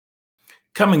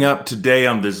Coming up today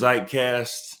on the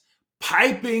Zeitcast,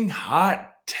 piping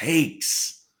hot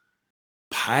takes.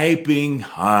 Piping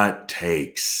hot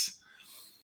takes.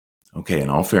 Okay, in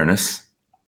all fairness,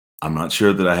 I'm not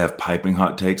sure that I have piping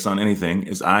hot takes on anything,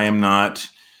 as I am not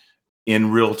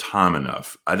in real time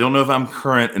enough. I don't know if I'm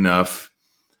current enough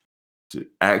to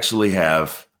actually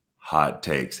have hot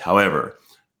takes. However,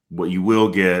 what you will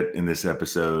get in this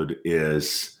episode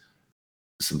is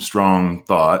some strong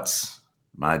thoughts,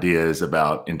 my ideas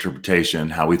about interpretation,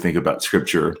 how we think about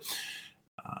scripture,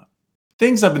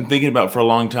 things I've been thinking about for a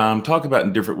long time, talk about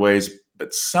in different ways,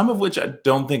 but some of which I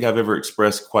don't think I've ever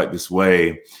expressed quite this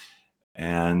way,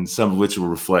 and some of which will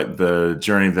reflect the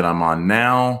journey that I'm on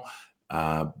now,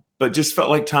 but just felt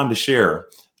like time to share.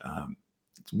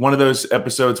 It's one of those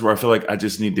episodes where I feel like I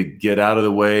just need to get out of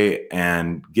the way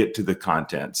and get to the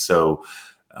content. So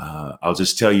I'll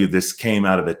just tell you, this came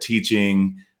out of a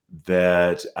teaching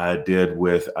that I did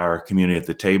with our community at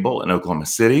the table in Oklahoma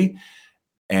City.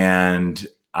 And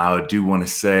I do want to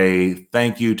say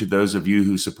thank you to those of you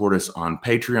who support us on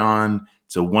Patreon.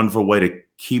 It's a wonderful way to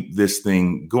keep this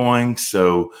thing going.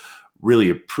 So really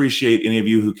appreciate any of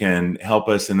you who can help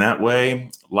us in that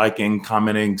way. Liking,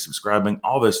 commenting, subscribing,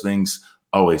 all those things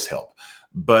always help.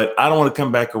 But I don't want to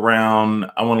come back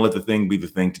around. I want to let the thing be the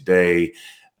thing today.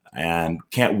 And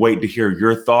can't wait to hear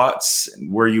your thoughts,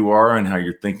 where you are and how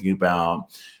you're thinking about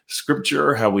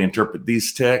scripture, how we interpret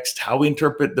these texts, how we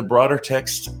interpret the broader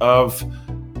text of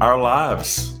our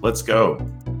lives. Let's go.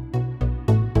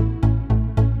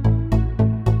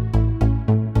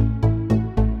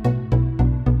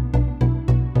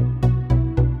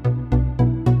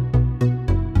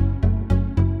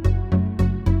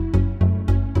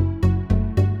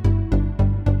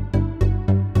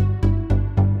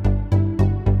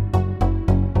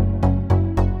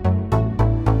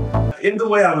 In the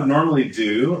way I would normally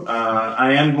do,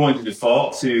 I am going to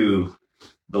default to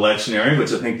the lectionary,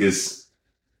 which I think is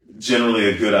generally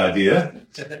a good idea.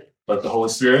 Let the Holy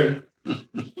Spirit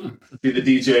be the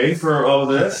DJ for all of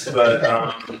this. But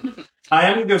I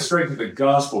am going to go straight to the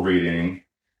gospel reading.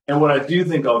 And what I do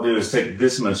think I'll do is take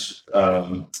this much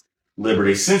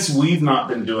liberty. Since we've not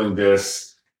been doing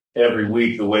this every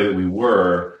week the way that we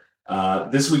were,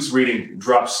 this week's reading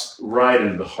drops right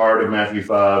into the heart of Matthew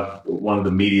 5, one of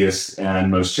the meatiest and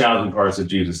most challenging parts of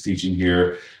Jesus' teaching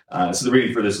here. So the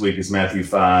reading for this week is Matthew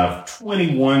 5,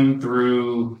 21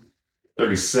 through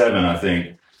 37, I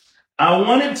think. I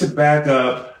wanted to back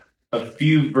up a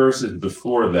few verses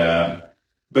before that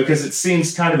because it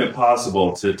seems kind of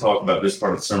impossible to talk about this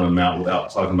part of the Sermon on the Mount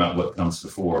without talking about what comes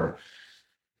before.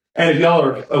 And if y'all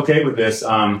are okay with this,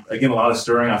 again, a lot of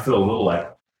stirring. I feel a little like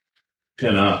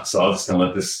pin up, so I'll just kind of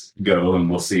let this go, and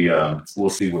we'll see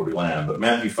where we land. But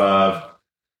Matthew 5,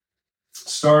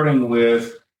 starting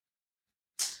with,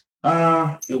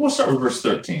 we'll start with verse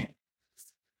 13.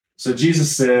 So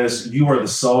Jesus says, "You are the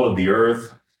salt of the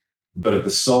earth, but if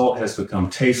the salt has become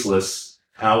tasteless,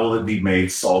 how will it be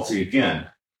made salty again?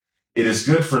 It is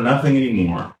good for nothing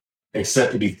anymore,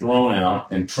 except to be thrown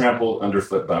out and trampled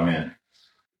underfoot by men.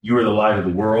 You are the light of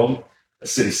the world. A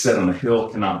city set on a hill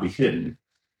cannot be hidden.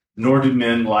 Nor do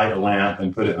men light a lamp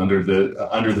and put it under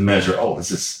the measure." Oh,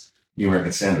 this is New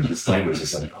American Standard. This language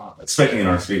is like, it's speaking in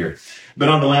our speaker. "But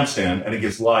on the lampstand, and it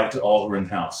gives light to all who are in the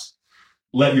house.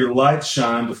 Let your light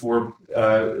shine before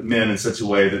men in such a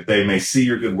way that they may see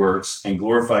your good works and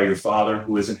glorify your Father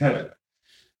who is in heaven."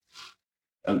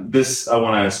 And this I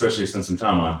want to especially spend some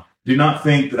time on. "Do not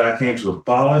think that I came to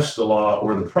abolish the law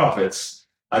or the prophets.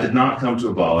 I did not come to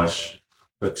abolish,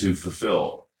 but to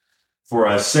fulfill. For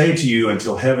I say to you,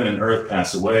 until heaven and earth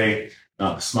pass away,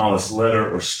 not the smallest letter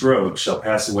or stroke shall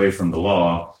pass away from the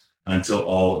law until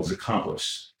all is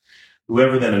accomplished.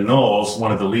 Whoever then annuls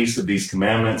one of the least of these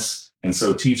commandments and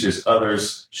so teaches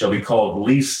others shall be called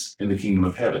least in the kingdom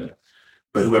of heaven.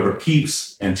 But whoever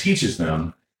keeps and teaches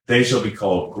them, they shall be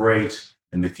called great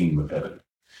in the kingdom of heaven.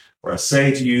 For I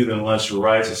say to you that unless your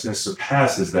righteousness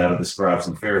surpasses that of the scribes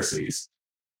and Pharisees,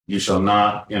 you shall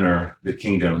not enter the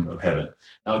kingdom of heaven."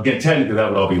 Now, again, technically that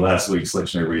would all be last week's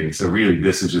lectionary reading. So really,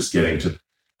 this is just getting to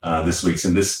this week's,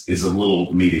 and this is a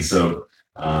little meaty. So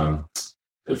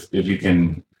if you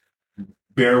can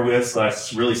bear with,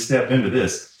 let's really step into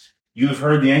this. "You have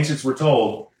heard the ancients were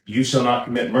told, 'You shall not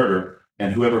commit murder,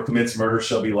 and whoever commits murder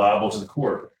shall be liable to the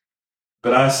court.'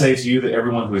 But I say to you that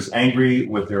everyone who is angry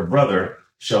with their brother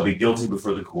shall be guilty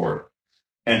before the court.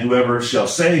 And whoever shall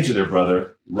say to their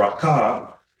brother,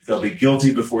 'Rakah,' shall be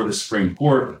guilty before the Supreme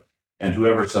Court. And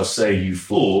whoever shall say, 'You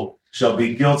fool,' shall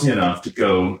be guilty enough to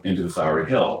go into the fiery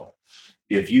hell.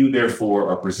 If you therefore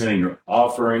are presenting your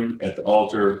offering at the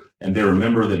altar and there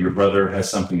remember that your brother has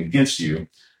something against you,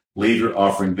 Leave your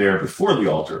offering there before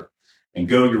the altar and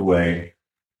go your way.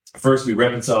 First be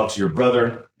reconciled to your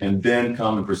brother, and then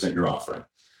come and present your offering.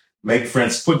 Make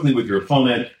friends quickly with your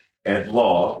opponent at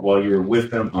law while you're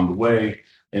with them on the way,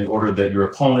 in order that your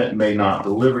opponent may not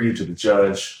deliver you to the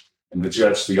judge, and the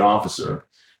judge to the officer,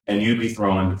 and you be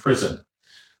thrown into prison.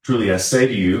 Truly, I say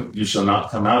to you, you shall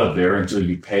not come out of there until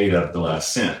you paid up the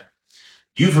last cent.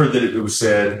 You've heard that it was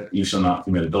said, you shall not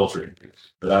commit adultery.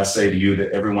 But I say to you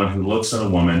that everyone who looks on a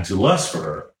woman to lust for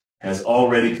her has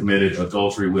already committed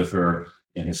adultery with her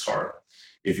in his heart.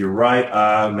 If your right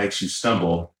eye makes you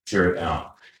stumble, tear it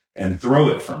out and throw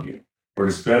it from you. For it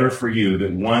is better for you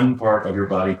that one part of your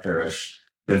body perish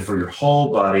than for your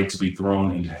whole body to be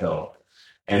thrown into hell.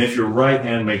 And if your right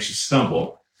hand makes you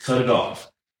stumble, cut it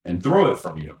off and throw it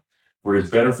from you. For it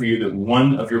is better for you that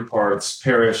one of your parts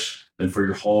perish than for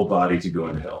your whole body to go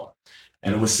into hell.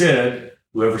 And it was said,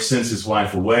 whoever sends his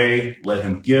wife away, let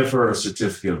him give her a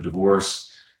certificate of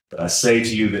divorce. But I say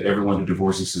to you that everyone who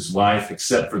divorces his wife,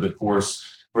 except for the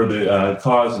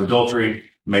cause of adultery,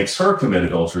 makes her commit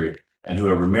adultery. And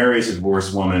whoever marries a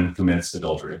divorced woman commits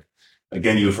adultery.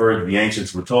 Again, you have heard the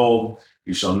ancients were told,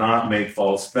 you shall not make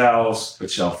false vows, but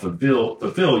shall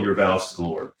fulfill your vows to the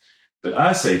Lord. But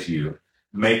I say to you,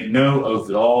 make no oath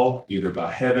at all, either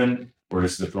by heaven, for it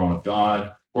is the throne of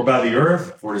God, or by the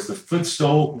earth, for it is the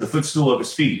footstool of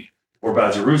his feet, or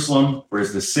by Jerusalem, for it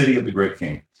is the city of the great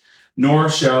king. Nor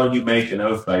shall you make an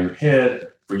oath by your head,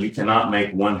 for you cannot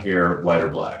make one hair white or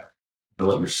black. But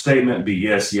let your statement be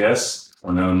yes, yes,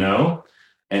 or no, no,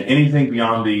 and anything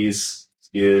beyond these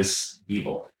is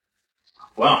evil.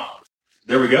 Wow,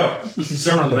 there we go.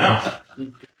 Sermon on the Mount.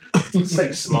 Let's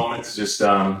take just a moment to just,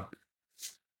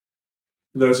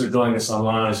 those who are joining us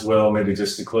online as well, maybe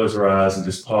just to close our eyes and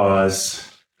just pause,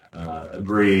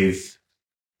 breathe,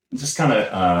 just kind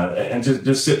of, and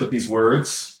just sit with these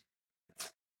words,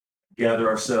 gather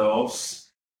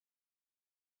ourselves,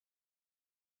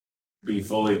 be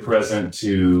fully present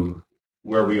to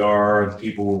where we are, the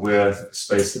people we're with, the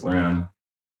space that we're in.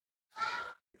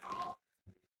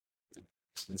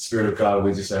 In the Spirit of God,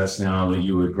 we just ask now that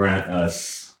you would grant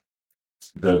us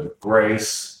the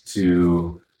grace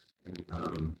to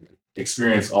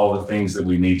experience all the things that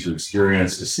we need to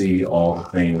experience, to see all the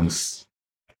things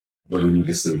that we need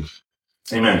to see.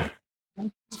 Amen.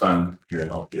 It's fun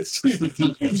hearing all kids.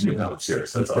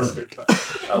 Serious. That's awesome.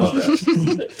 I love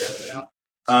that.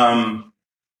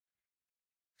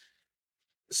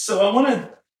 So I want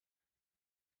to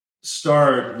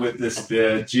start with this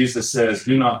bit. Jesus says,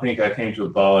 do not think I came to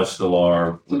abolish the law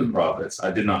or the prophets.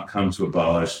 I did not come to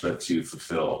abolish, but to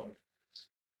fulfill.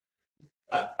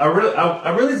 I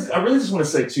really just want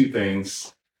to say two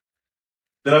things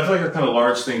that I feel like are kind of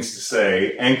large things to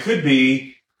say and could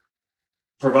be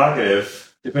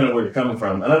provocative, depending on where you're coming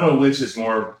from. And I don't know which is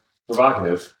more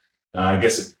provocative. I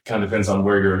guess it kind of depends on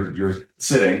where you're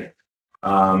sitting.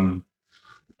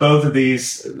 Both of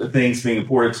these things being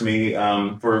important to me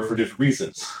for different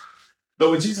reasons.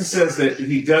 But when Jesus says that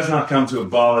he does not come to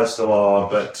abolish the law,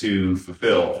 but to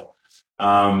fulfill.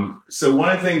 So one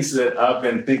of the things that I've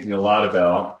been thinking a lot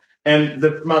about, and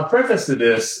my preface to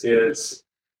this is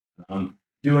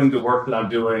doing the work that I'm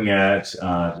doing at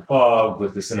DePaul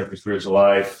with the Center for Spiritual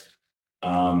Life.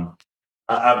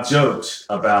 I've joked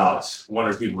about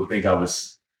wondering if people would think I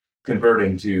was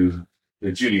converting to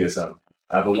Judaism.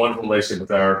 I have a wonderful relationship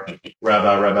with our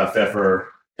Rabbi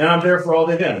Pfeffer, and I'm there for all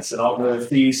the events and all the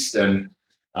feasts, and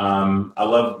I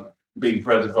love being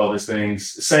present for all these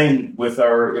things. Same with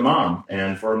our imam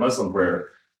and for Muslim prayer.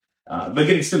 But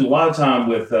getting to spend a lot of time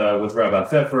with Rabbi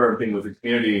Pfeffer and being with the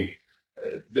community,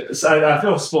 so I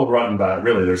feel spoiled rotten by it,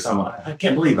 really. There's some, I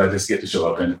can't believe I just get to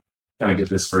show up and kind of get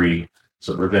this free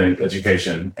sort of rabbinic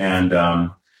education. And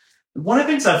one of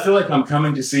the things I feel like I'm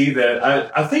coming to see that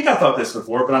I think I thought this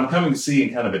before, but I'm coming to see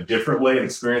in kind of a different way and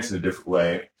experience in a different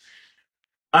way.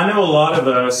 I know a lot of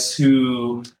us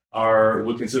who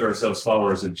would consider ourselves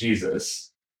followers of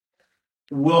Jesus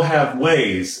will have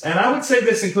ways, and I would say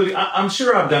this including, I'm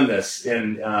sure I've done this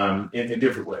in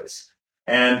different ways.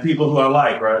 And people who I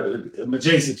like, right, I'm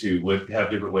adjacent to, would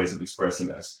have different ways of expressing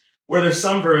this, where there's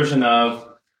some version of,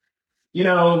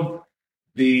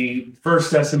 the First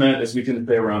Testament, as we tend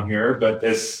to say around here, but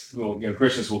as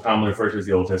Christians will commonly refer to as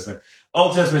the Old Testament.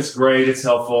 Old Testament's great, it's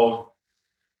helpful,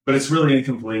 but it's really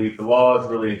incomplete. The law is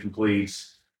really incomplete.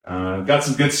 Got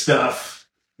some good stuff,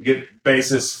 good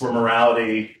basis for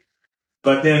morality,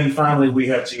 but then finally we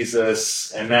have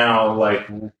Jesus, and now,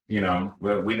 we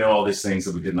know all these things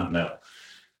that we did not know.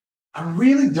 I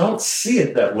really don't see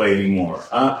it that way anymore.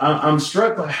 I'm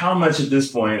struck by how much at this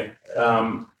point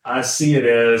I see it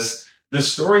as the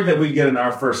story that we get in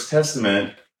our First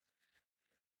Testament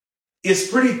is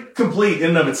pretty complete in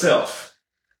and of itself.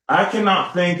 I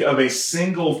cannot think of a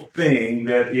single thing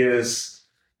that is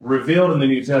revealed in the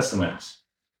New Testament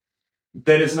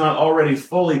that is not already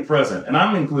fully present. And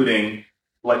I'm including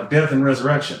like death and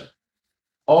resurrection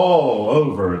all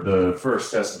over the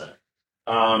First Testament.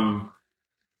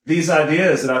 These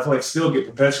ideas that I feel like still get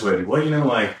perpetuated. Well,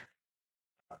 like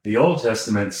the Old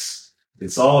Testament's,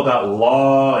 it's all about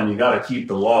law and you got to keep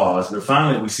the laws. But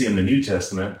finally, we see in the New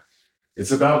Testament,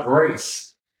 it's about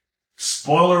grace.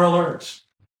 Spoiler alert.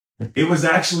 It was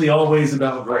actually always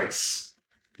about grace.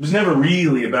 It was never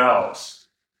really about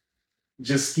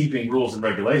just keeping rules and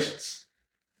regulations.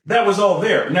 That was all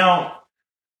there. Now,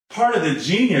 part of the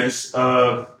genius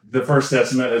of the First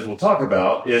Testament, as we'll talk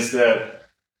about, is that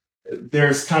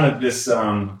there's kind of this,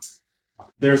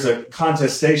 there's a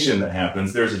contestation that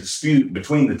happens. There's a dispute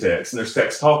between the texts, and there's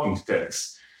text talking to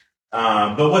text.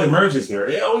 But what emerges there,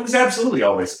 it was absolutely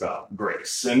always about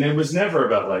grace, and it was never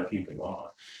about like keeping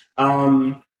law.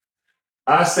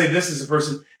 I say this is a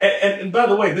person, and by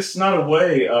the way, this is not a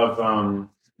way of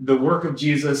the work of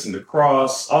Jesus and the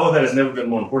cross. All of that has never been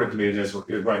more important to me than it is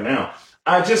right now.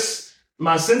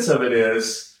 My sense of it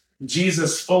is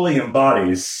Jesus fully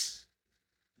embodies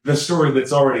the story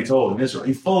that's already told in Israel.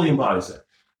 He fully embodies it.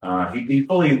 He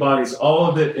fully embodies all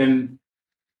of it in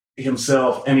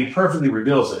himself, and he perfectly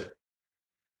reveals it.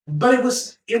 But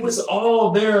it was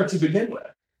all there to begin with.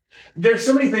 There's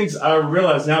so many things I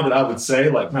realize now that I would say,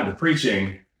 like kind of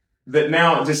preaching, that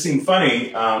now just seem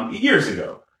funny years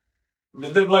ago.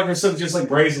 They're like they're so just like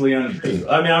brazenly untrue.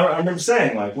 I mean, I remember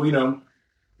saying like, well,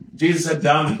 Jesus had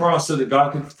died on the cross so that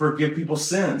God could forgive people's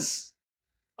sins.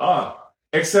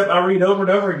 Except I read over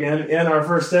and over again in our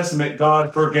First Testament,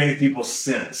 God forgave people's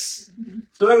sins.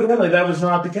 So evidently that was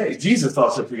not the case. Jesus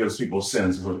also forgives people's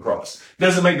sins before the cross.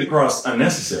 Doesn't make the cross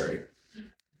unnecessary.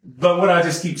 But what I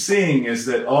just keep seeing is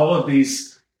that all of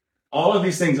these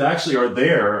things actually are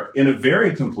there in a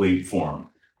very complete form.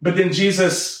 But then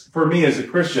Jesus, for me as a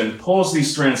Christian, pulls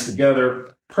these strands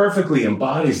together, perfectly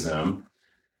embodies them.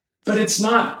 But it's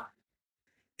not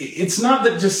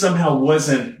that just somehow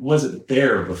wasn't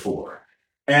there before.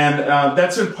 And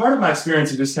that's been part of my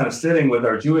experience of just kind of sitting with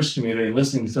our Jewish community and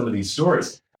listening to some of these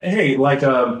stories. Hey, like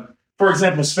for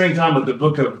example, spending time with the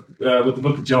book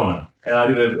of Jonah. And I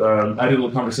did a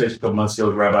little conversation a couple months ago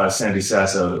with Rabbi Sandy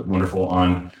Sasso, wonderful,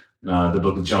 on the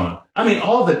book of Jonah. I mean,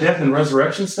 all the death and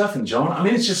resurrection stuff in Jonah. I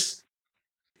mean, it's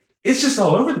just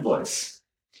all over the place.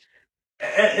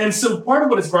 And so part of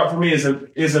what it's brought for me is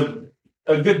a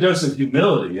good dose of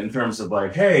humility in terms of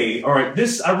like, hey, all right,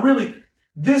 this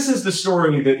is the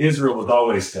story that Israel was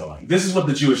always telling. This is what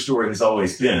the Jewish story has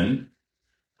always been,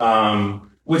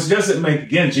 which doesn't make,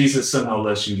 again, Jesus somehow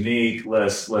less unique,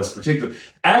 less particular.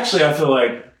 Actually, I feel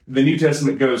like the New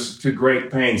Testament goes to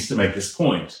great pains to make this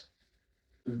point,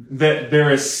 that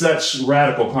there is such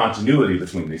radical continuity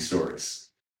between these stories.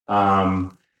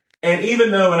 And even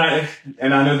though,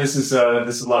 and I know this is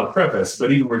a lot of preface,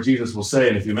 but even where Jesus will say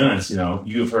in a few minutes,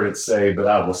 you've heard it say, but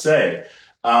I will say,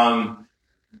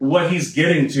 what he's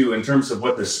getting to in terms of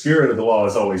what the spirit of the law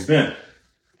has always been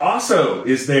also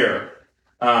is there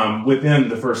within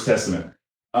the First Testament.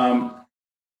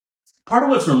 Part of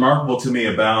what's remarkable to me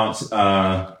about,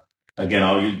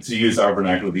 again, to use our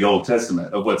vernacular, the Old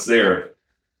Testament, of what's there,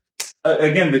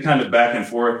 again, the kind of back and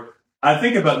forth. I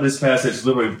think about this passage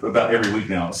literally about every week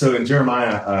now. So in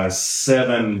Jeremiah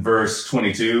 7, verse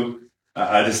 22,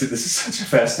 I just think this is such a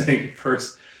fascinating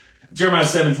verse. Jeremiah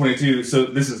 7:22, so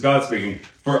this is God speaking.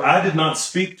 For I did not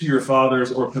speak to your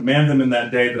fathers or command them in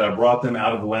that day that I brought them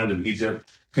out of the land of Egypt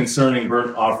concerning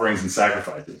burnt offerings and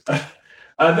sacrifices.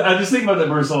 I just think about that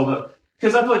verse all the time.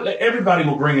 Because I feel like everybody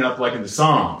will bring it up like in the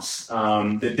Psalms,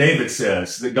 that David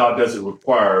says that God doesn't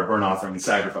require burnt offering and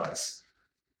sacrifice.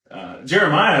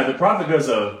 Jeremiah, the prophet, goes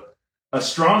a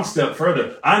strong step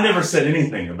further. I never said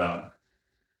anything about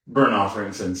burnt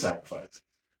offerings and sacrifice.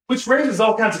 Which raises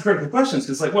all kinds of critical questions.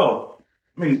 It's like,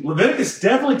 Leviticus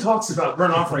definitely talks about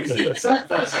burnt offerings and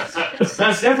sacrifices.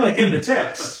 That's definitely in the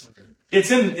text.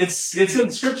 It's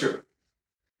in Scripture.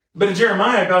 But in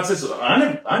Jeremiah, God says,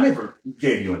 I never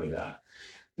gave you any of that.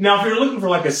 Now, if you're looking for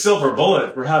like a silver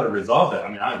bullet for how to resolve that,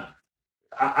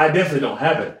 I definitely don't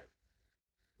have it.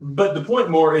 But the point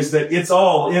more is that it's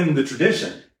all in the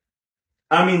tradition.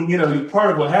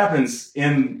 Part of what happens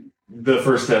in the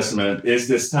First Testament is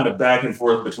this kind of back and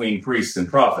forth between priests and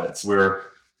prophets, where,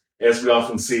 as we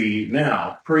often see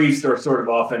now, priests are sort of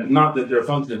often, not that their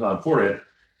function is not important,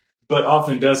 but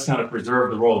often does kind of preserve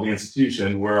the role of the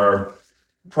institution, where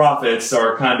prophets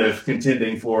are kind of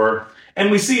contending for,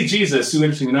 and we see Jesus, who,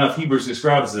 interesting enough, Hebrews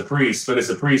describes as a priest, but as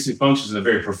a priest who functions in a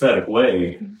very prophetic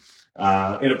way.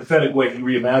 In a prophetic way, he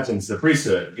reimagines the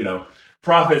priesthood.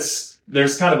 Prophets,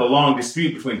 there's kind of a long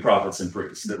dispute between prophets and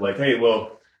priests that like, hey,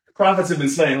 well, prophets have been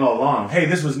saying all along, hey,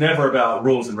 this was never about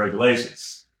rules and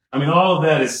regulations. I mean, all of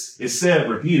that is said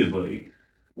repeatedly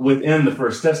within the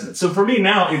First Testament. So for me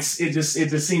now, it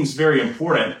just seems very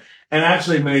important and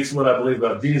actually makes what I believe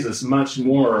about Jesus much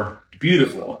more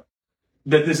beautiful.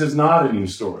 That this is not a new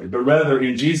story, but rather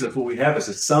in Jesus, what we have is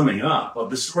a summing up of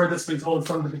the story that's been told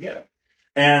from the beginning.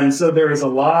 And so there is a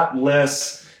lot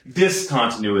less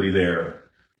discontinuity there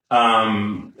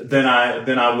than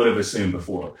I would have assumed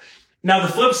before. Now,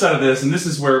 the flip side of this, and this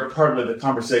is where part of the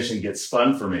conversation gets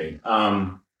fun for me,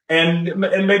 and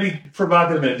maybe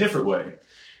provocative in a different way,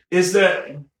 is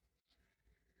that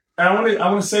I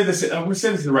want to say this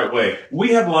the right way. We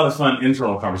have a lot of fun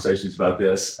internal conversations about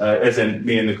this, as in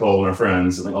me and Nicole and our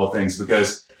friends and all things,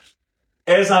 because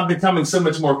as I'm becoming so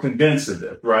much more convinced of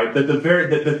this, right, that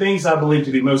the things I believe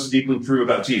to be most deeply true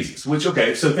about Jesus,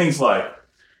 so things like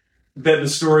that the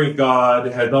story of God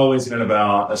has always been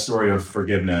about a story of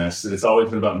forgiveness, that it's always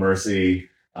been about mercy.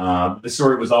 The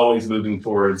story was always moving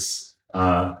towards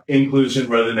inclusion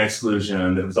rather than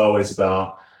exclusion. That it was always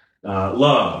about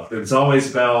love. That it's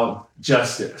always about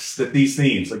justice. That these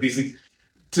themes,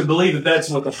 to believe that that's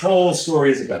what the whole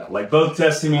story is about. Like both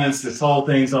testaments, this whole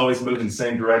thing's always moving in the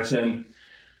same direction.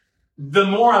 The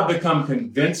more I become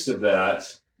convinced of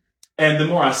that, and the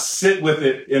more I sit with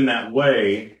it in that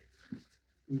way,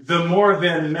 the more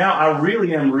then now I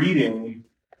really am reading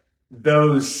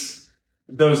those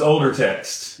older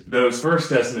texts, those First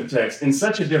Testament texts in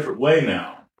such a different way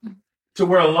now, to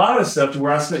where a lot of stuff, to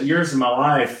where I spent years of my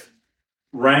life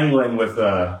wrangling with,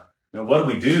 what do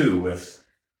we do with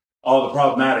all the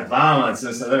problematic violence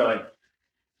and stuff. They're like,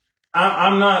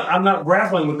 I'm not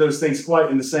grappling with those things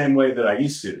quite in the same way that I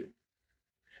used to.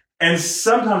 And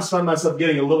sometimes find myself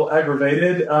getting a little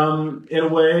aggravated in a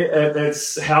way at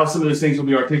how some of those things will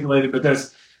be articulated.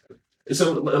 Because,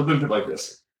 so let me put it like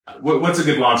this. What's a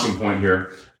good launching point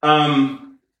here? I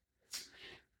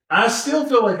still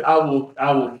feel like I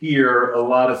will hear a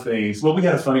lot of things. Well, we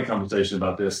had a funny conversation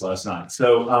about this last night.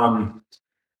 So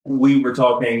we were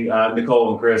talking,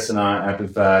 Nicole and Chris and I, after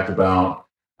the fact, about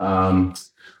I'm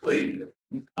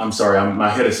sorry, my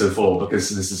head is so full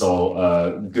because this is all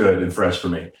good and fresh for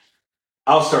me.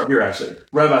 I'll start here, actually.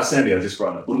 Rabbi Sandy, I just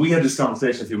brought up. When we had this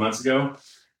conversation a few months ago,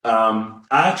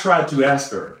 I tried to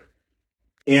ask her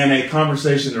in a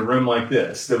conversation in a room like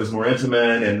this that was more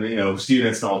intimate and,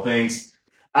 students and all things.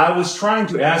 I was trying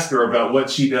to ask her about what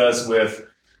she does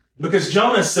because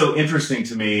Jonah is so interesting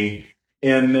to me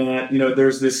in that,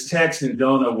 there's this text in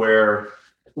Jonah where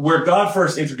God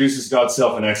first introduces God's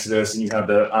self in Exodus, and you have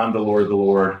I'm the Lord,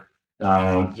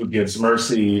 who gives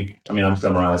mercy. I mean, I'm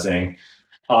summarizing,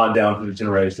 on down through the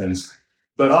generations,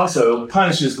 but also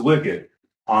punishes the wicked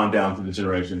on down through the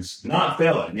generations, not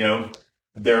failing,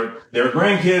 their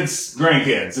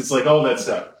grandkids. It's like all that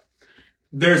stuff.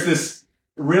 There's this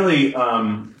really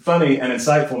funny and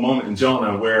insightful moment in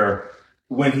Jonah where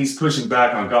when he's pushing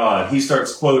back on God, he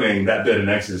starts quoting that bit in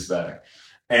Exodus back.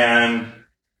 And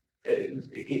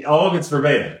all of it's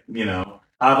verbatim,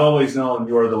 I've always known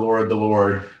you are the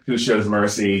Lord who shows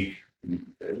mercy,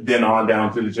 then on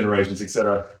down through the generations,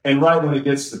 etc. And right when it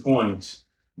gets to the point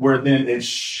where then it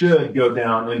should go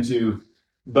down into,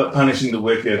 but punishing the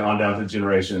wicked on down to the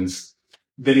generations,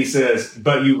 then he says,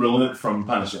 but you relent from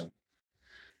punishing.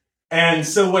 And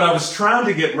so what I was trying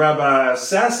to get Rabbi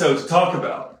Sasso to talk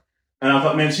about, and I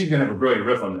thought, man, she's going to have a brilliant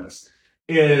riff on this,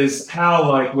 is how,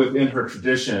 like, within her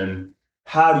tradition,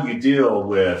 how do you deal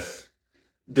with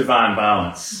divine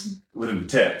violence within the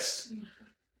text?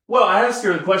 Well, I asked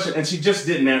her the question, and she just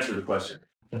didn't answer the question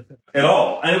at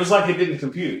all. And it was like it didn't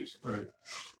compute. Right.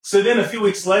 So then a few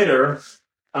weeks later,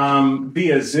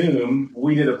 via Zoom,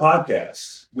 we did a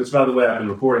podcast, which, by the way, I've been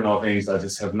recording all things. I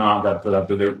just have not got to put up,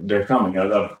 but they're coming. I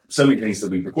have so many things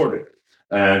that we recorded,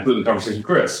 including the conversation with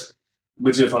Chris,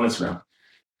 which is on Instagram.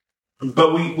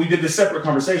 But we did this separate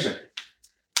conversation.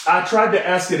 I tried to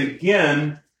ask it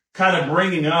again, kind of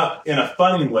bringing up in a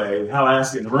funny way how I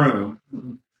asked it in the room.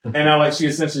 And she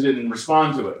essentially didn't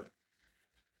respond to it.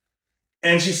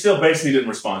 And she still basically didn't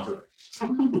respond to it.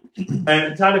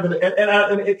 And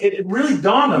it really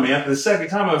dawned on me after the second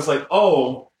time. I was like,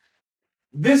 oh,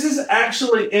 this is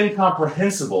actually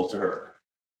incomprehensible to her.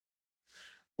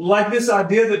 Like this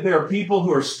idea that there are people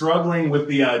who are struggling with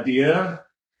the idea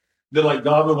that like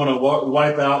God would want to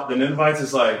wipe out the Ninevites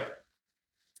is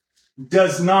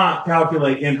does not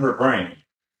calculate in her brain.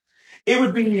 It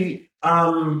would be,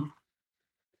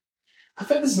 I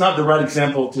think this is not the right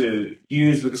example to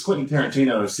use because Quentin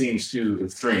Tarantino seems too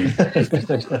extreme.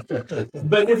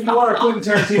 But if you are a Quentin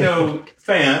Tarantino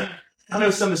fan, I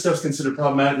know some of the stuff's considered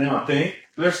problematic now, I think.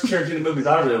 There's some Tarantino movies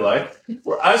I really like.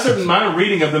 My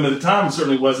reading of them at the time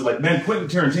certainly wasn't like, man, Quentin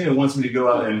Tarantino wants me to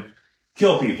go out and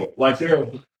kill people. Like,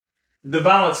 the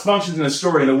violence functions in a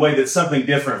story in a way that's something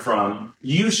different from,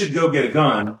 you should go get a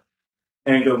gun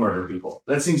and go murder people.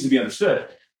 That seems to be understood.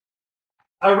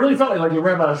 I really felt like the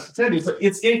rabbi said,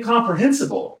 it's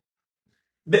incomprehensible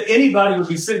that anybody would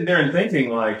be sitting there and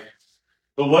thinking like,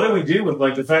 but what do we do with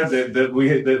like the fact that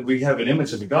we have an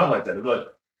image of a God like that?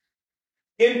 But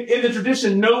in the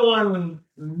tradition, no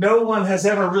one has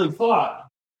ever really thought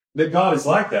that God is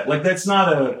like that. Like it's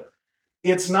not a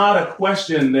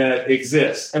question that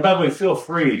exists. And by the way, feel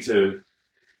free to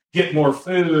get more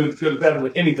food, go to bed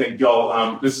with anything,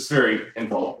 y'all. This is very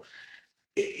involved.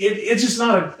 It's just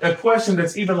not a question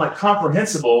that's even like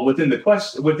comprehensible within the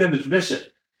tradition.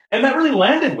 And that really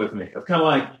landed with me of kind of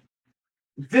like,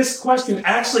 this question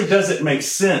actually doesn't make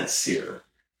sense here.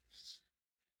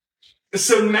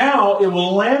 So now it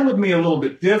will land with me a little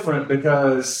bit different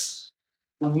because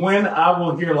when I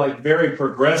will hear like very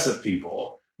progressive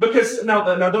people, because now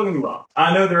don't get me wrong,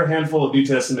 I know there are a handful of New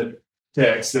Testament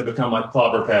texts that become like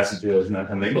clobber passages and that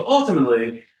kind of thing. But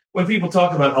ultimately, when people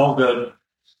talk about all the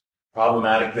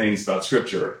problematic things about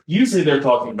Scripture, usually they're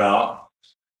talking about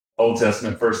Old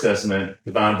Testament, First Testament,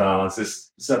 divine violence,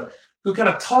 this stuff, who kind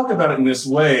of talk about it in this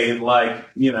way, like,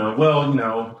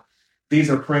 these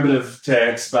are primitive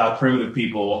texts by primitive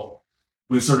people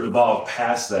who sort of evolved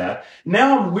past that.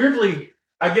 Now,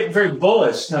 I get very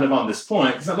bullish kind of on this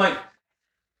point, because I'm like,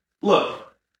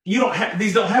 look,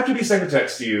 these don't have to be sacred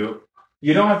texts to you.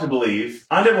 You don't have to believe.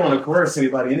 I never want to coerce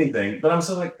anybody anything, but I'm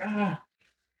so like, I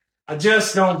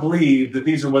just don't believe that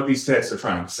these are what these texts are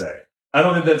trying to say. I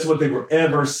don't think that's what they were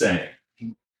ever saying.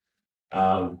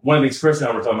 One of the things Chris and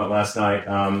I were talking about last night,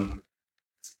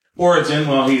 Origen,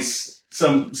 while he's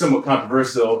somewhat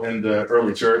controversial in the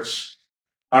early church,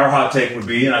 our hot take would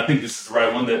be, and I think this is the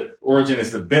right one, that Origen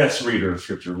is the best reader of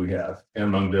Scripture we have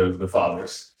among the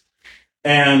fathers.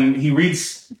 And he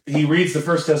reads the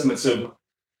First Testament so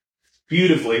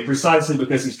beautifully, precisely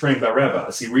because he's trained by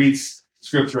rabbis. He reads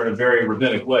Scripture in a very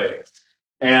rabbinic way.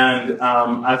 And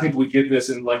I think we get this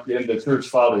in the church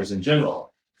fathers in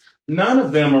general. None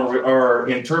of them are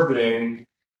interpreting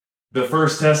the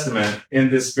First Testament in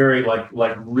this very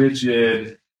like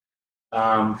rigid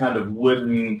kind of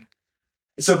wooden.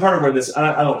 So part of where this,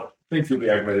 I don't think you'll be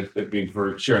aggravated at me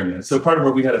for sharing this. So part of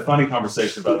where we had a funny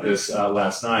conversation about this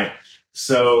last night.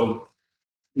 So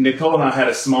Nicole and I had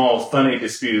a small funny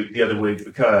dispute the other week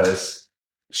because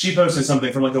she posted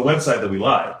something from like a website that we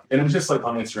like, and it was just like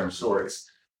on Instagram stories.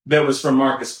 That was from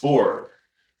Marcus Borg.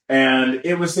 And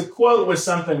the quote was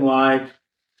something like,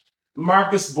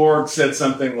 Marcus Borg said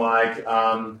something like,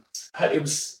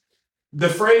 the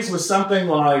phrase was something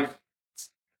like,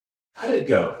 how did it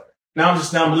go? Now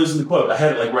I'm losing the quote. I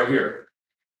had it like right here.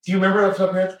 Do you remember off the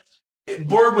top of your head?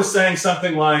 Borg was saying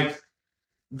something like,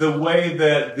 the way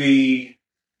that the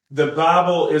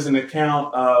Bible is an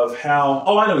account of how,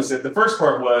 I know he said, the first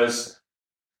part was,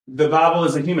 the Bible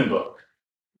is a human book,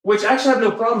 which actually I have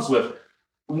no problems with.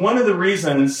 One of the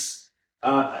reasons,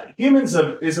 humans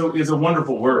is a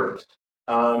wonderful word.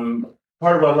 Part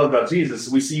of what I love about Jesus,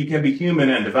 we see you can be human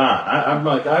and divine.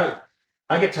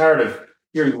 I get tired of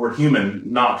hearing the word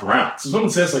human knocked around. So someone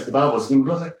says like the Bible is human,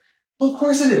 I'm like, well, of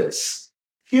course it is.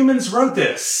 Humans wrote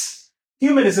this.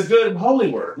 Human is a good and holy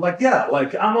word.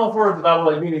 I'm all for the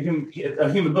Bible being a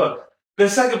human book. The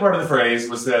second part of the phrase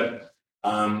was that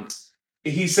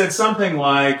he said something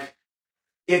like,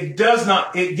 it gives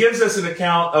us an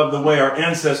account of the way our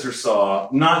ancestors saw,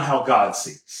 not how God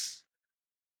sees.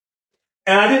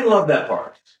 And I didn't love that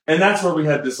part. And that's where we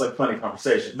had this funny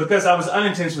conversation, because I was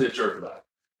unintentionally a jerk about it.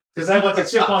 Because I had a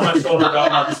chip on my shoulder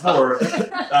about Marcus Borg.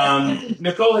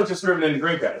 Nicole had just driven into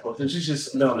Green Catapult, and she's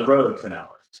just been on the road for an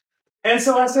hour. And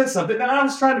so I said something. Now, I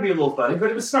was trying to be a little funny,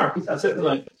 but it was snarky. I said,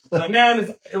 man,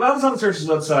 if I was on the church's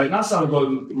website and I saw him go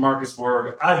to Marcus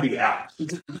Borg, I'd be out.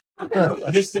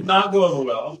 This did not go over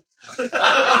well. And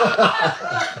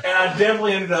I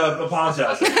definitely ended up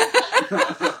apologizing.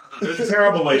 It was a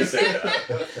terrible way to say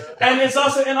that. And it's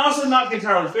also not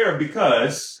entirely fair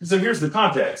because, so here's the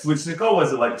context, which Nicole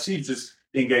wasn't she's just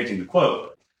engaging the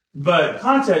quote. But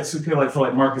context would feel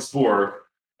for Marcus Borg.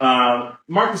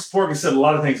 Marcus Borg has said a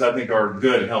lot of things I think are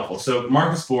good and helpful. So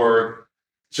Marcus Borg,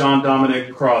 John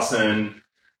Dominic Crossan,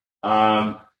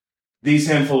 these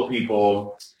handful of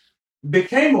people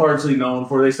became largely known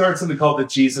for, they started something called the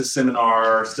Jesus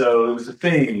Seminar. So it was a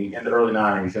thing in the early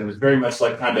 90s, and it was very much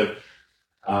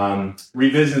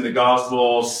revisiting the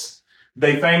Gospels.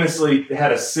 They famously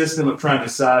had a system of trying to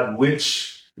decide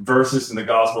which verses in the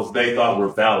Gospels they thought were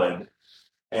valid.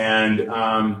 And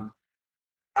I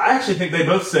actually think they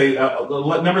both say, a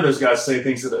number of those guys say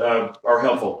things that are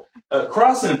helpful.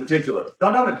 Crossan in particular,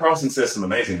 Dominic Crossan says some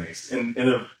amazing things in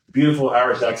a beautiful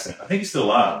Irish accent. I think he's still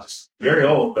alive, just very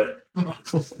old, but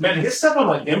man, his stuff on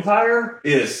like Empire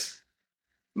is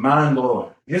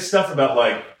mind-blowing. His stuff about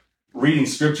like reading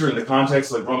scripture in the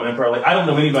context of like Roman Empire, like I don't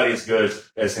know anybody as good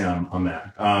as him on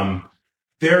that.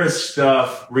 There is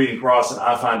stuff reading Crossan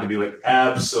I find to be like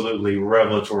absolutely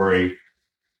revelatory.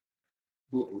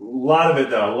 A lot of it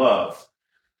that I love.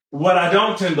 What I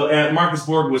don't tend to, and Marcus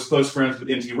Borg was close friends with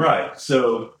N.T. Wright.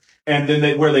 So, and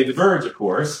then where they diverge, of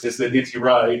course, is that N.T.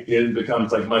 Wright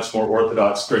becomes like much more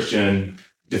Orthodox Christian,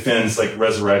 defends like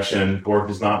resurrection. Borg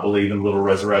does not believe in literal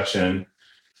resurrection.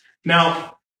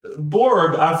 Now,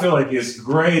 Borg, I feel like is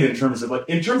great in terms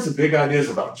of big ideas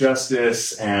about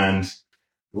justice and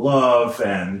love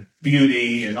and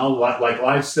beauty and all like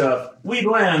life stuff. We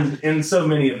land in so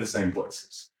many of the same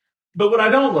places. But what I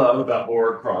don't love about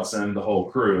Borg, Crossan, the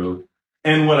whole crew,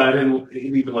 and what I didn't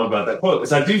even love about that quote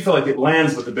is I do feel like it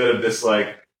lands with a bit of this,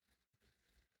 like,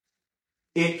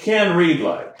 it can read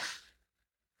like,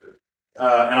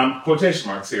 and I'm quotation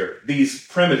marks here, these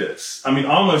primitives. I mean,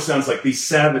 almost sounds like these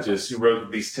savages who wrote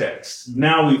these texts.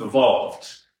 Now we've evolved,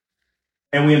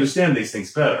 and we understand these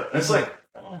things better. And it's like,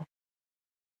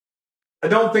 I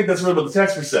don't think that's really what the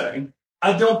texts are saying.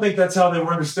 I don't think that's how they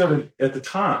were understood at the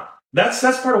time. That's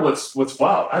part of what's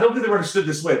wild. I don't think they were understood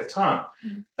this way at the time.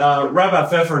 Rabbi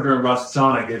Pfeffer during Rosh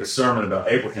Hashanah gave a sermon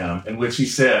about Abraham in which he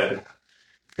said,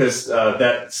 because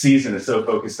that season is so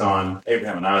focused on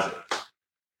Abraham and Isaac,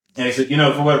 and he said,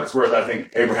 for whatever it's worth, I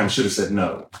think Abraham should have said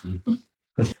no.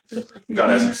 God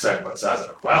asked him to sacrifice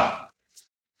Isaac. Wow.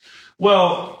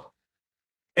 Well,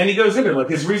 and he goes into it, like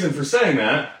his reason for saying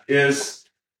that is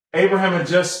Abraham had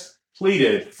just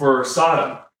pleaded for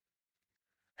Sodom.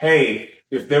 Hey,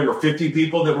 if there were 50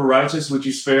 people that were righteous, would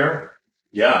you spare?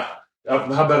 Yeah. How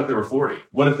about if there were 40?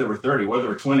 What if there were 30? What if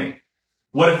there were 20?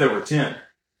 What if there were 10?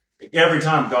 Every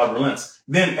time God relents.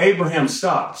 Then Abraham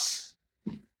stops.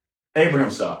 Abraham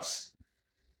stops.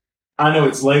 I know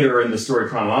it's later in the story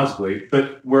chronologically,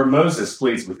 but where Moses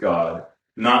pleads with God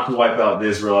not to wipe out the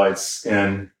Israelites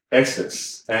in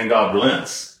Exodus, and God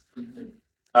relents.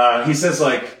 He says,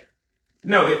 like,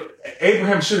 no,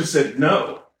 Abraham should have said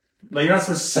no. Like, you're not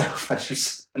supposed to sacrifice your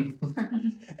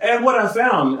son. And what I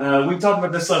found, we talked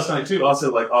about this last night too,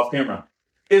 also like off camera,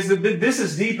 is that this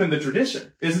is deep in the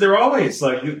tradition. Is there always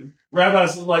like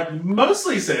rabbis like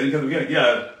mostly say at the beginning,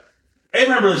 yeah,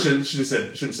 Abraham really should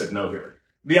have said no here.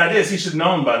 The idea is he should have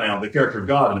known by now the character of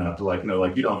God enough to like no,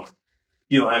 like you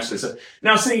don't actually say.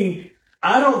 Now, see,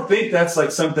 I don't think that's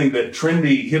like something that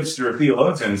trendy hipster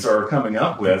theologians are coming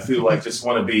up with who like just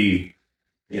want to be,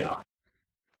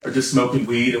 or just smoking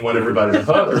weed and want everybody to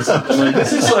hug or something. Like,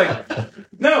 this is like,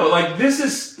 no, like this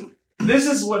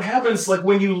is what happens like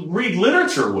when you read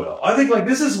literature well. I think like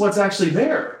this is what's actually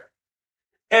there.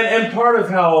 And part of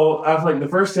how I feel like the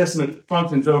First Testament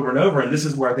functions over and over, and this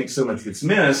is where I think so much gets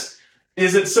missed,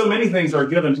 is that so many things are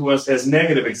given to us as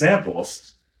negative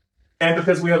examples. And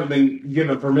because we haven't been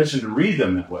given permission to read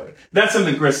them that way. That's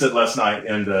something Chris said last night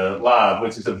in the live,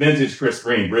 which is a vintage Chris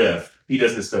Green riff. He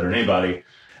does this better than anybody.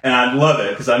 And I love it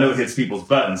because I know it hits people's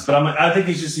buttons. But I think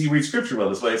he reads scripture well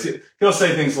this way. He'll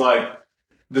say things like,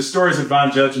 the stories of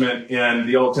divine judgment in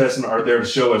the Old Testament are there to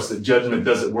show us that judgment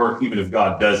doesn't work even if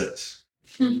God does it.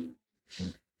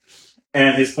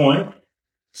 And his point,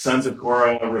 sons of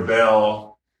Korah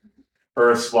rebel,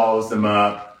 earth swallows them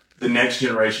up, the next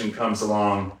generation comes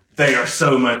along, they are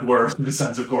so much worse than the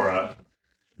sons of Korah.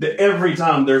 That every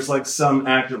time there's like some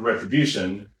act of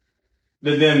retribution,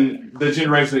 that then the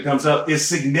generation that comes up is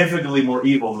significantly more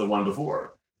evil than the one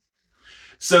before.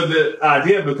 So the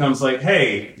idea becomes like,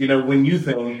 hey, when you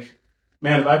think,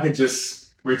 man, if I could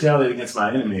just retaliate against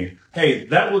my enemy, hey,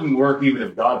 that wouldn't work even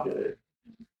if God did it.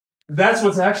 That's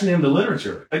what's actually in the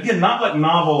literature. Again, not like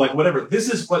novel, like whatever. This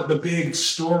is what the big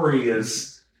story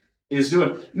is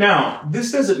doing. Now,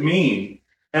 this doesn't mean,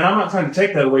 and I'm not trying to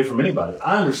take that away from anybody.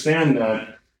 I understand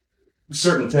that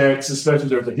certain texts, especially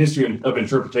there's a history of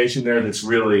interpretation there that's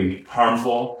really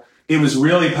harmful. It was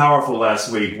really powerful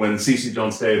last week when C.C.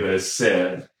 Jones Davis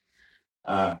said,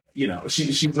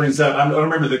 she brings up, I don't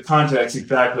remember the context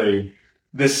exactly,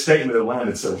 this statement that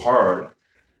landed so hard.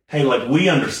 Hey, like we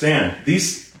understand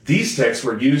these texts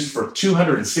were used for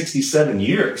 267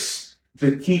 years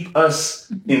to keep us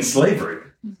in slavery.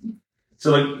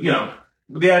 So like,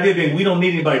 the idea being we don't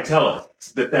need anybody to tell us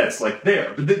that that's like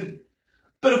there.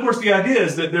 But But of course, the idea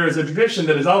is that there is a tradition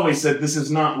that has always said this is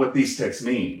not what these texts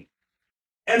mean.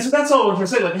 And so that's all we're going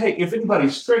to say. Like, hey, if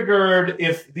anybody's triggered,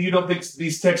 if you don't think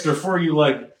these texts are for you,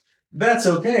 like, that's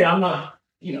okay. I'm not,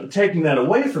 taking that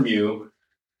away from you.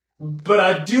 But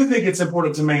I do think it's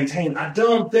important to maintain. I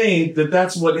don't think that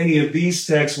that's what any of these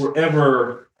texts were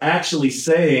ever actually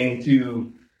saying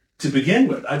to begin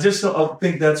with. I just don't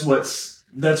think that's what's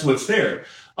there.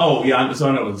 Oh, yeah, so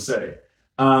I know what to say.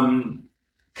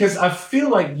 Because I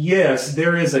feel like, yes,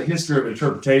 there is a history of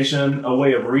interpretation, a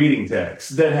way of reading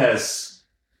text that has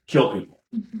killed people.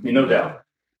 I mean, no doubt.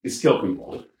 It's killed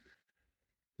people.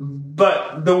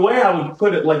 But the way I would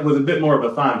put it, like with a bit more of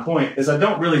a fine point, is I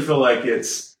don't really feel like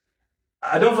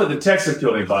I don't feel like the texts have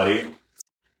killed anybody.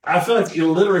 I feel like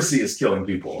illiteracy is killing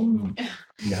people.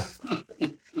 Yeah.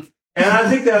 And I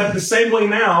think that the same way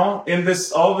now in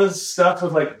all this stuff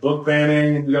with like book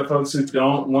banning, we got folks who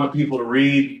don't want people to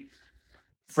read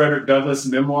Frederick Douglass'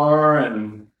 memoir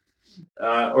and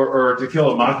or To Kill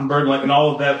a Mockingbird, like, and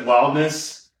all of that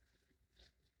wildness.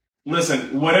 Listen,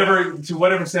 to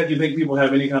whatever extent you think people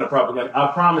have any kind of propaganda,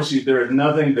 I promise you there is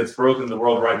nothing that's broken in the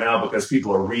world right now because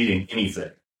people are reading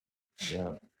anything.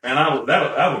 Yeah. And I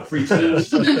would preach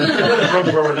that.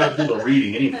 Broken world right now, people are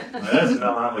reading anything. That's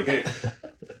not the case.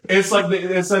 It's like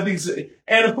these,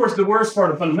 and of course the worst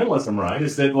part of fundamentalism, right,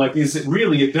 is that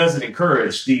it doesn't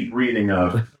encourage deep reading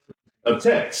of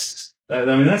text. I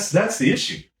mean, that's the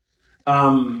issue.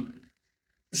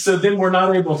 So then we're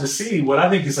not able to see what I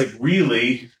think is like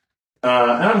really,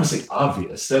 I don't want to say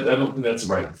obvious. I don't think that's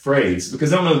the right phrase,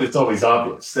 because I don't know that it's always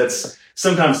obvious.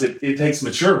 Sometimes it takes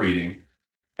mature reading,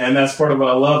 and that's part of what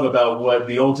I love about what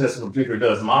the Old Testament in particular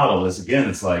does model. Is again,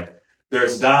 it's like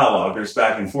there's dialogue, there's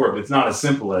back and forth. It's not as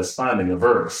simple as finding a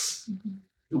verse.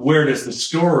 Where does the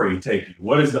story take you?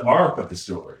 What is the arc of the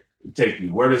story take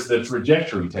you? Where does the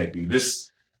trajectory take you?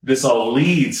 This all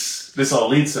leads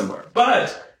somewhere.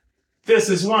 But this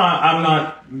is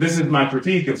why this is my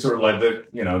critique of sort of like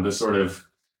the sort of,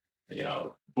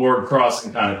 board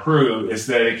crossing kind of crew, is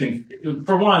that it can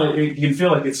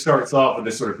feel like it starts off with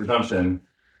this sort of presumption.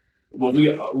 Well,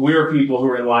 we're people who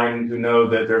are enlightened, who know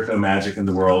that there's no magic in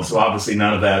the world, so obviously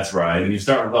none of that's right. And you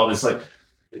start with all this, like,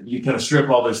 you kind of strip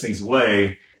all those things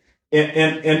away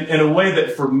in a way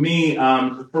that for me,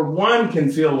 for one,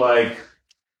 can feel like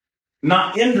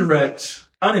not indirect,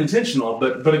 unintentional,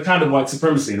 but a kind of white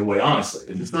supremacy in a way,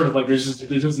 honestly. It's sort of like there's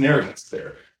just an arrogance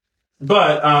there.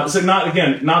 But so not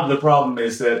the problem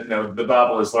is that the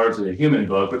Bible is largely a human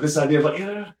book, but this idea of like,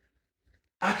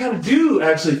 I kind of do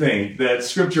actually think that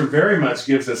Scripture very much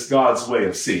gives us God's way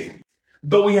of seeing,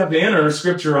 but we have to enter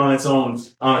Scripture on its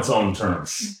own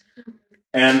terms.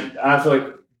 And I feel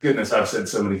like, goodness, I've said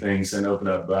so many things and opened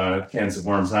up cans of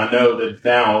worms. And I know that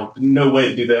now, no way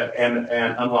to do that and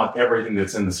unlock everything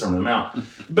that's in the Sermon on the Mount.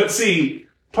 But see,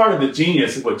 part of the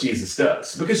genius of what Jesus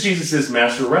does, because Jesus is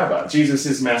master rabbi, Jesus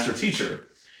is master teacher.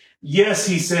 Yes,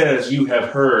 he says, you have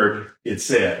heard it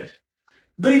said.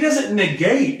 But he doesn't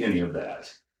negate any of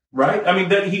that, right? I mean,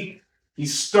 that he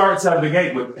starts out of the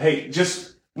gate with, hey,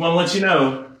 just want to let you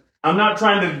know, I'm not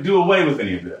trying to do away with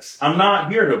any of this. I'm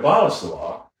not here to abolish the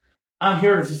law. I'm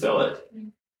here to fulfill it.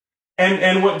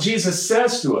 And what Jesus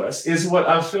says to us is what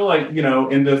I feel like,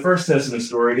 in the First Testament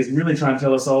story is really trying to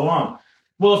tell us all along.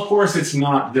 Well, of course, it's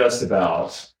not just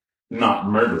about not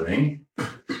murdering.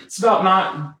 It's about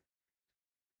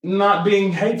not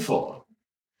being hateful.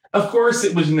 Of course,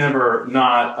 it was never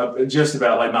not just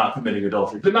about like not committing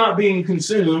adultery, but not being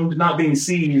consumed, not being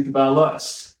seized by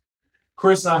lust.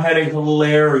 Chris and I had a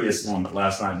hilarious moment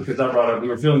last night because we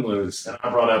were feeling loose, and I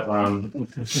brought up,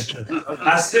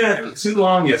 I spent too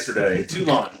long yesterday, too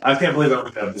long. I can't believe I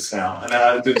bring up this now.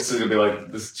 And this is going to be like,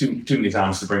 this too many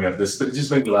times to bring up this, but it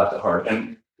just made me laugh that hard.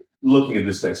 And looking at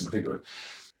this text in particular,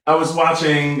 I was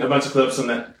watching a bunch of clips on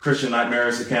that Christian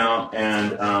Nightmares account,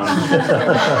 and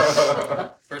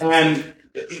and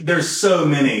there's so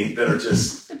many that are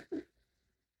just,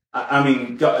 I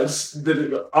mean,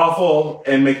 that are awful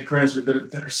and make you cringe, but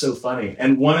that are so funny.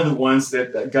 And one of the ones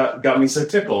that got me so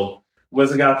tickled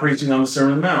was a guy preaching on the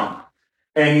Sermon on the Mount.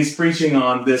 And he's preaching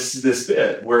on this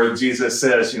bit where Jesus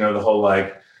says, the whole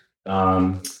like,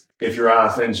 if your eye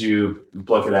offends you,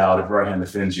 pluck it out. If your right hand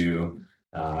offends you,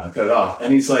 cut it off.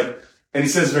 And he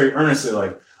says very earnestly,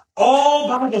 like, all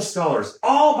Bible scholars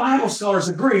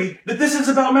agree that this is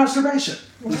about masturbation.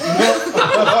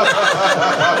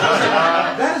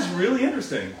 That is really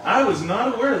interesting. I was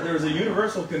not aware that there was a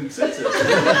universal consensus.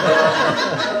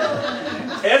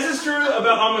 As is true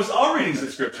about almost all readings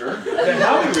of Scripture, that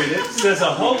how we read it says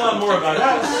a whole lot more about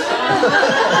us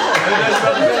than it does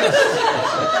about the text.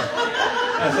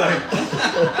 I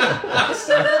was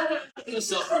like,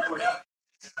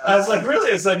 I was like,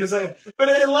 really? It's like, but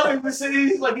I love him to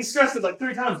see, like, he stressed it like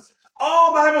 3 times.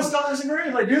 All Bible scholars agree.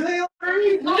 Like, do they all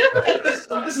agree?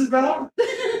 This is bad.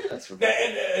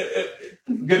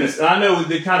 Goodness, and I know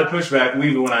they kind of push back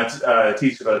even when I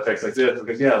teach about a text like this,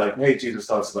 because like, hey, Jesus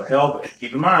talks about hell, but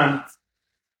keep in mind,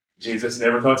 Jesus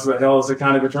never talks about hell as a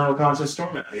kind of eternal conscious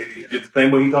torment. It's the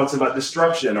same way he talks about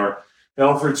destruction, or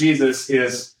hell for Jesus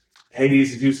is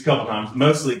Hades is used a couple times,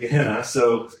 mostly Gehenna,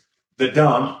 so the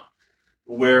dump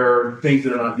where things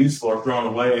that are not useful are thrown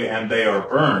away and they are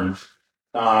burned.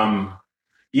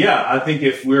 I think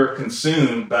if we're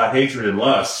consumed by hatred and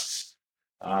lust,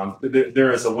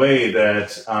 there is a way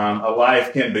that a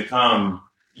life can become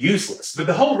useless. But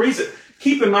the whole reason,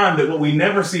 keep in mind that what we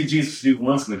never see Jesus do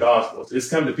once in the Gospels is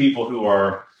come to people who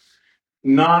are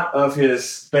not of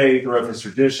his faith or of his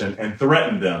tradition and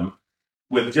threaten them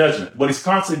with judgment. What he's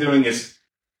constantly doing is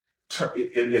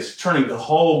turning the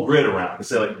whole grid around and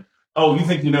say, like, oh, you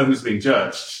think you know who's being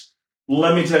judged?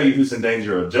 Let me tell you who's in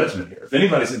danger of judgment here. If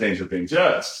anybody's in danger of being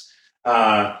judged,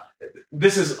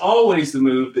 this is always the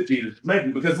move that Jesus is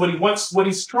making, because what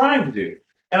he's trying to do,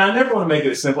 and I never want to make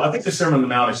it as simple. I think the Sermon on the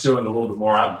Mount is showing a little bit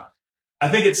more. I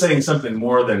think it's saying something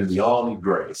more than we all need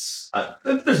grace.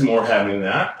 There's more happening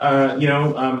than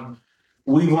that.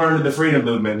 We've learned in the freedom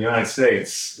movement in the United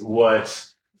States what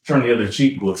turn the other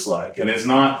cheek looks like, and it's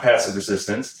not passive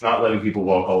resistance. It's not letting people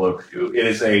walk all over you.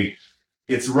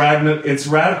 It's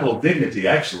radical dignity.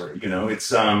 Actually,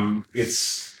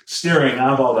 it's staring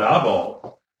eyeball to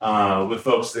eyeball with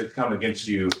folks that come against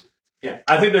you. Yeah,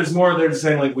 I think there's more there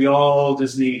saying, like, we all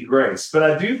just need grace. But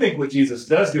I do think what Jesus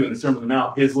does do in the Sermon on the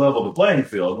Mount is level the playing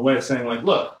field, the way of saying, like,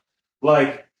 look,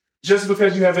 like, just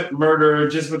because you haven't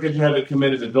murdered, just because you haven't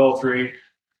committed adultery.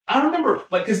 I remember,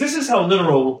 like, because this is how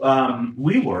literal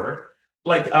we were.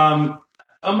 Like,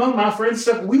 among my friends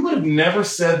stuff, we would have never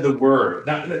said the word.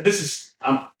 Now,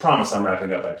 I promise I'm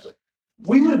wrapping up, actually.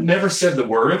 We would have never said the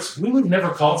words. We would have never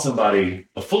called somebody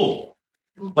a fool.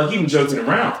 Like, even joking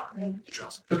around.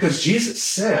 Because Jesus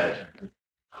said,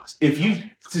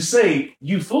 to say,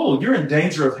 you fool, you're in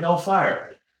danger of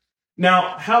hellfire.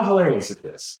 Now, how hilarious is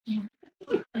this?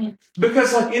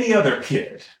 Because like any other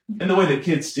kid, and the way that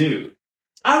kids do,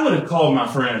 I would have called my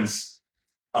friends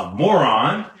a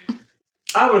moron.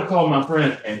 I would have called my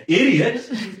friend an idiot,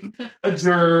 a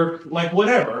jerk, like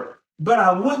whatever. But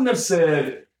I wouldn't have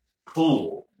said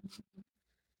fool.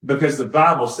 Because the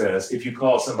Bible says if you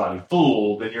call somebody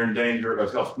fool, then you're in danger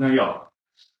of hell. Now, y'all,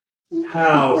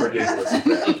 how ridiculous is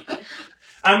that?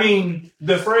 I mean,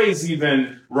 the phrase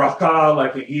even rakah,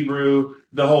 like in Hebrew,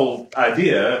 the whole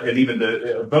idea, and even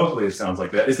both ways sounds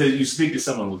like that, is that you speak to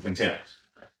someone with contempt.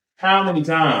 How many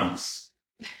times,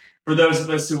 for those of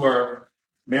us who are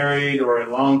married or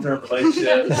in long-term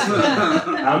relationships,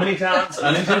 how many times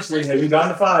unintentionally have you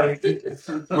gotten a fight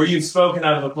where you've spoken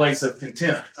out of a place of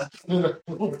contempt?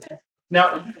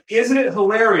 Now, isn't it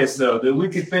hilarious, though, that we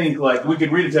could think, like, we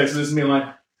could read a text of this and be like,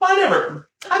 well,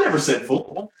 I never said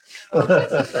fool.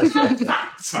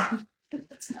 It's fine.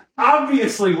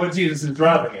 Obviously, what Jesus is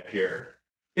driving at here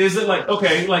is that, like,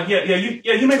 okay, like,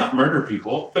 you may not murder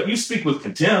people, but you speak with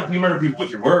contempt. You murder people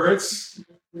with your words.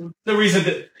 The reason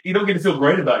that you don't get to feel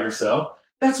great about yourself.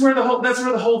 That's where the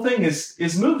whole thing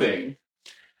is moving.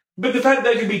 But the fact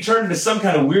that it can be turned into some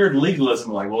kind of weird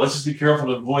legalism, like, well, let's just be careful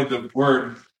to avoid the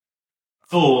word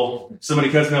fool.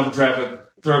 Somebody cuts me off in traffic,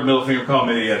 throw a middle finger, call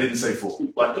me, I didn't say fool.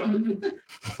 Like,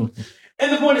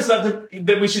 and the point is not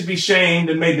that we should be shamed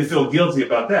and made to feel guilty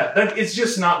about that. It's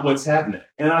just not what's happening.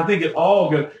 And I think it all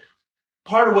goes.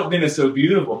 Part of what then is so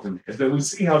beautiful to me is that we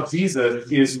see how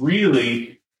Jesus is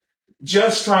really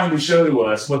just trying to show to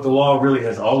us what the law really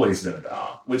has always been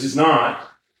about, which is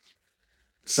not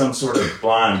some sort of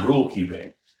blind rule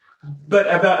keeping, but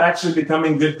about actually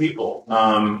becoming good people.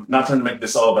 Not trying to make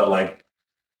this all about like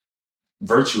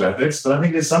virtue ethics, but I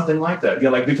think it's something like that. Yeah,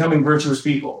 like becoming virtuous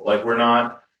people. Like we're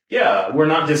not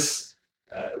just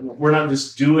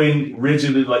doing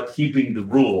rigidly like keeping the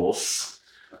rules.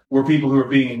 We're people who are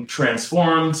being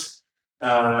transformed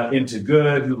into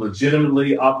good, who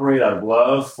legitimately operate out of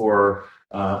love for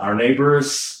our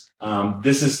neighbors.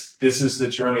 This is the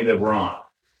journey that we're on.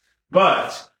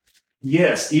 But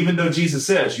yes, even though Jesus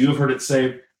says, you have heard it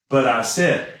say, but I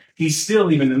said, he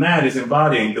still, even in that, is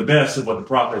embodying the best of what the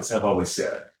prophets have always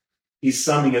said. He's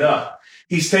summing it up.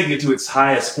 He's taking it to its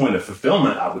highest point of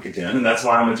fulfillment, I would contend, and that's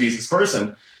why I'm a Jesus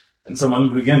person, and someone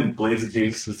who, again, believes that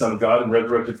Jesus is the Son of God and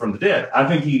resurrected from the dead. I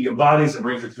think he embodies and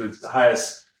brings it to its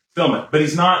highest fulfillment. But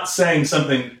he's not saying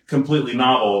something completely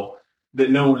novel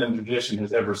that no one in the tradition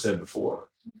has ever said before.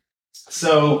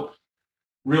 So,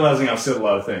 realizing I've said a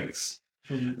lot of things,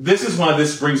 This is why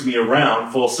this brings me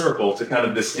around full circle to kind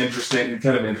of this interesting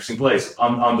place.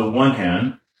 On the one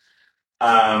hand,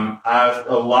 I've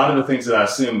a lot of the things that I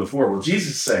assumed before, well,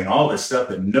 Jesus is saying all this stuff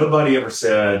that nobody ever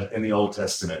said in the Old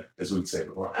Testament, as we'd say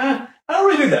before. I don't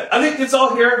really think that. I think it's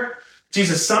all here.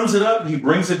 Jesus sums it up. He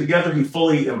brings it together. He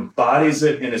fully embodies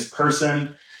it in his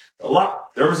person.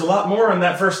 There was a lot more in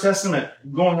that First Testament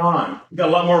going on. We got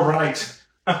a lot more right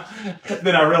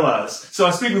than I realized. So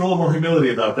I speak with a little more humility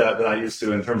about that than I used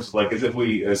to, in terms of like as if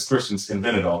we as Christians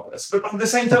invented all this. But by the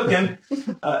same token,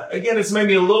 again, it's made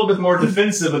me a little bit more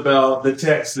defensive about the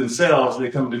texts themselves.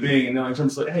 They come to being, in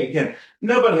terms of like, hey, again,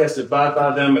 nobody has to abide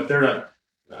by them if they're not.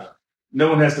 No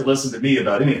one has to listen to me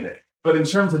about anything. But in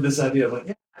terms of this idea of like,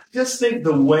 I just think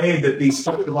the way that these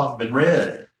stories have often been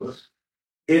read,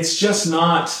 it's just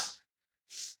not.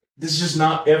 This is just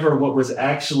not ever what was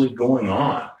actually going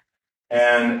on.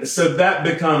 And so that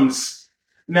becomes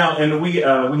now, and we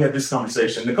had this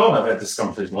conversation. Nicole and I have had this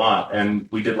conversation a lot, and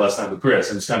we did last night with Chris.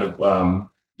 And it's kind of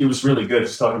it was really good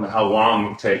just talking about how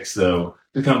long it takes, though,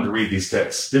 to come to read these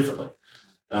texts differently.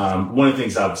 One of the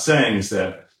things I was saying is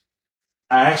that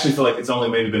I actually feel like it's only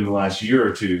maybe been the last year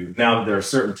or two now that there are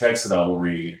certain texts that I will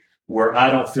read where I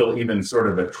don't feel even sort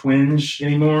of a twinge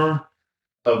anymore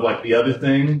of like the other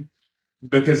thing.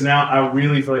 Because now I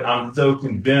really feel like I'm so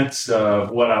convinced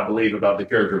of what I believe about the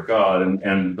character of God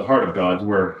and the heart of God,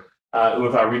 where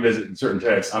if I revisit certain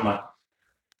texts, I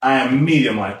am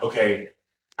immediately like, okay,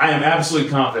 I am absolutely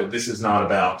confident this is not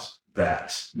about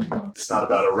that. It's not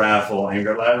about a wrathful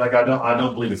anger. Like I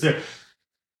don't believe it's there.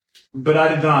 But I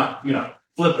did not,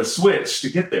 flip a switch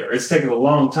to get there. It's taken a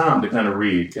long time to kind of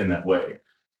read in that way.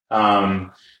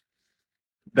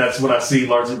 That's what I see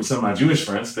largely with some of my Jewish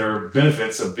friends. There are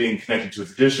benefits of being connected to a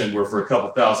tradition where for a couple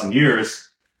thousand years,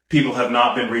 people have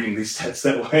not been reading these texts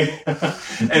that way.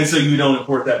 And so you don't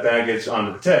import that baggage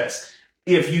onto the text.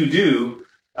 If you do,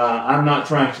 I'm not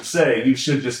trying to say you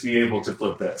should just be able to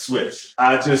flip that switch.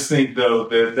 I just think, though,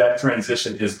 that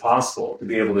transition is possible, to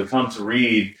be able to come to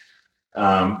read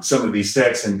some of these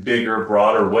texts in bigger,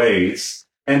 broader ways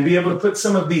and be able to put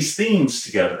some of these themes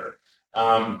together.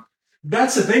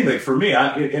 That's the thing that for me,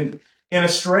 in a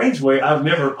strange way, I've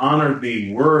never honored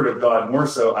the word of God more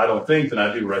so, I don't think, than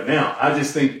I do right now. I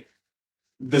just think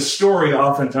the story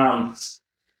oftentimes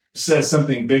says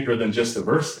something bigger than just the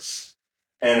verses.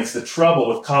 And it's the trouble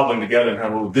with cobbling together and how,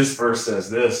 well, this verse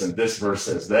says this and this verse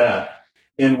says that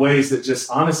in ways that just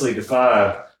honestly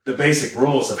defy the basic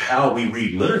rules of how we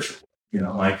read literature.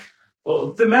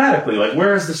 Well, thematically, like,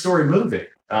 where is the story moving?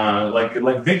 Like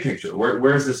big picture,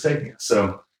 where is this taking us?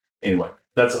 So, anyway,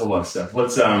 that's a whole lot of stuff.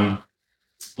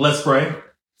 Let's pray.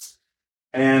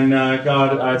 And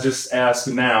God, I just ask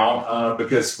now,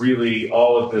 because really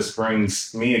all of this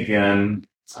brings me again,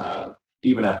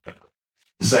 even after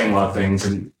saying a lot of things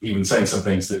and even saying some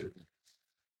things that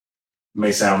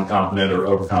may sound confident or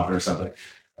overconfident or something,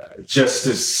 just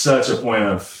to such a point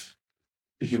of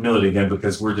humility again,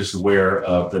 because we're just aware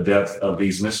of the depth of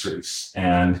these mysteries,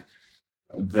 and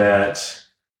that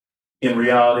in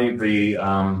reality,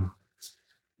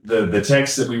 the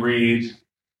text that we read,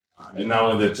 and not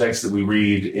only the text that we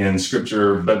read in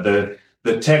Scripture, but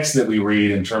the text that we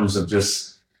read in terms of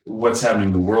just what's happening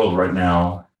in the world right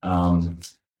now,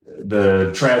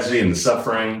 the tragedy and the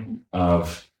suffering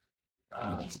of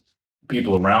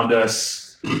people around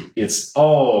us, it's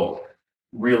all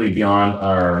really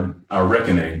beyond our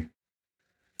reckoning.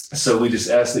 So we just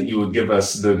ask that you would give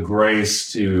us the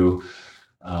grace to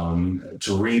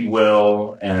read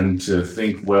well and to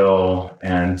think well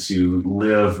and to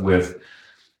live with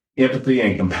empathy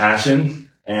and compassion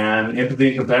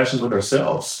with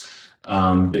ourselves.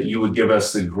 That you would give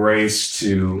us the grace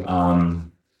to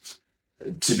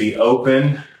be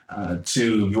open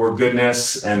to your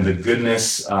goodness and the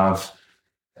goodness of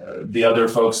the other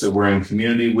folks that we're in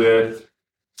community with.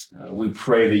 We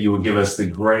pray that you would give us the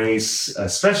grace,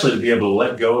 especially to be able to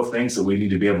let go of things that we need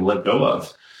to be able to let go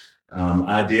of.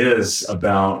 Ideas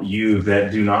about you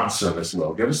that do not serve us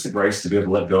well. Give us the grace to be able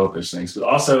to let go of those things. But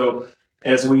also,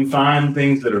 as we find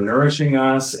things that are nourishing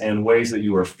us and ways that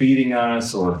you are feeding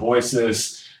us, or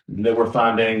voices that we're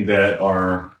finding that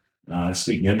are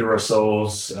speaking into our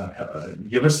souls,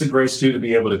 give us the grace too to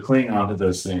be able to cling onto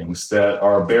those things that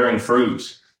are bearing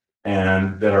fruit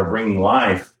and that are bringing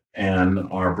life and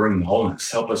are bringing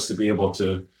wholeness. Help us to be able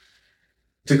to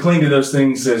cling to those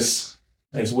things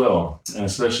as well, and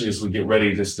especially as we get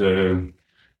ready just to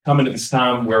come into this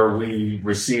time where we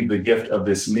receive the gift of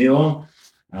this meal.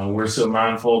 We're so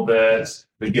mindful that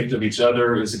the gift of each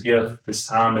other is a gift, this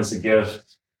time is a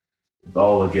gift, it's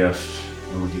all a gift,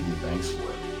 and we give you thanks for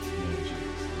it.